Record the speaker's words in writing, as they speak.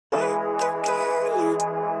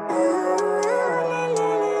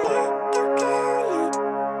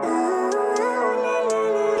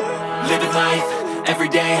every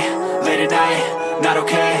day, late at night, not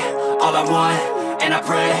okay. All I want, and I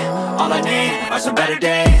pray, all I need are some better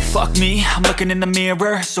days. Fuck me, I'm looking in the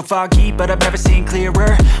mirror, so foggy, but I've never seen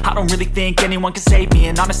clearer. I don't really think anyone can save me,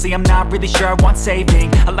 and honestly I'm not really sure I want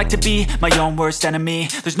saving. I like to be my own worst enemy.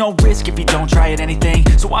 There's no risk if you don't try at anything,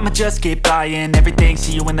 so I'ma just keep buying everything.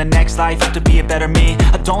 See you in the next life, hope to be a better me.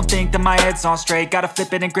 I don't think that my head's on straight, gotta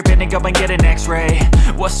flip it and grip it and go and get an x-ray.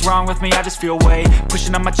 What's wrong with me? I just feel weight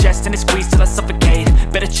pushing on my chest and it squeezes till I suffocate.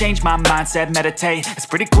 Better change my mindset, meditate. It's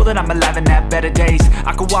pretty cool that I'm alive and have better days.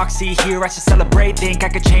 I could walk, see, hear, I should celebrate. Think I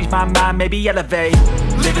could change my mind, maybe elevate.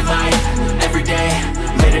 Living life, every day,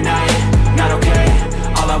 late at night, not okay.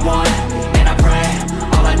 All I want, and I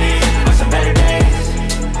pray, all I need are some better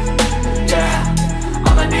days. Yeah,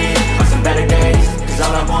 all I need are some better days. Cause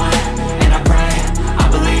all I want, and I pray, I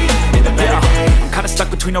believe in the better days. I'm kinda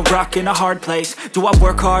stuck between a rock and a hard place. Do I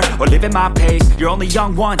work hard or live at my pace? You're only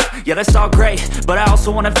young once, yeah that's all great, but I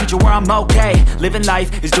also want a future where I'm okay. Living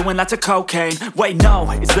life is doing lots of cocaine. Wait no,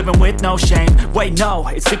 it's living with no shame. Wait no,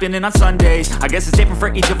 it's sleeping in on Sundays. I guess it's different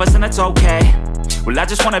for each of us and that's okay. Well I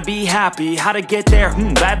just wanna be happy, how to get there?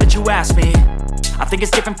 Glad that you asked me. I think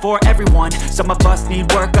it's different for everyone. Some of us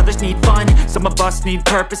need work, others need fun. Some of us need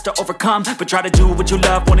purpose to overcome. But try to do what you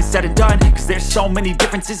love when it's said and done. Cause there's so many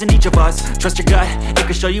differences in each of us. Trust your gut, it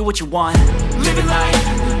can show you what you want. Living life,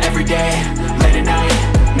 every day, late at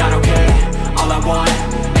night, not okay. All I want,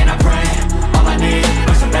 and I pray, all I need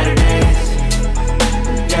are some better days.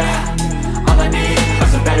 Yeah, all I need are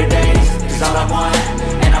some better days. Cause all I want,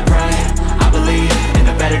 and I pray, I believe in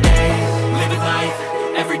the better days. Living life,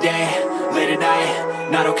 every day, late at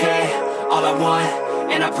night, not okay. All I want,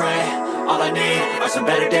 and I pray, all I need are some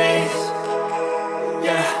better days.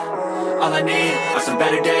 Yeah, all I need are some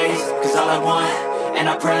better days. Cause all I want, and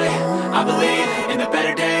I pray, I believe in the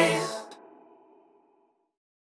better days.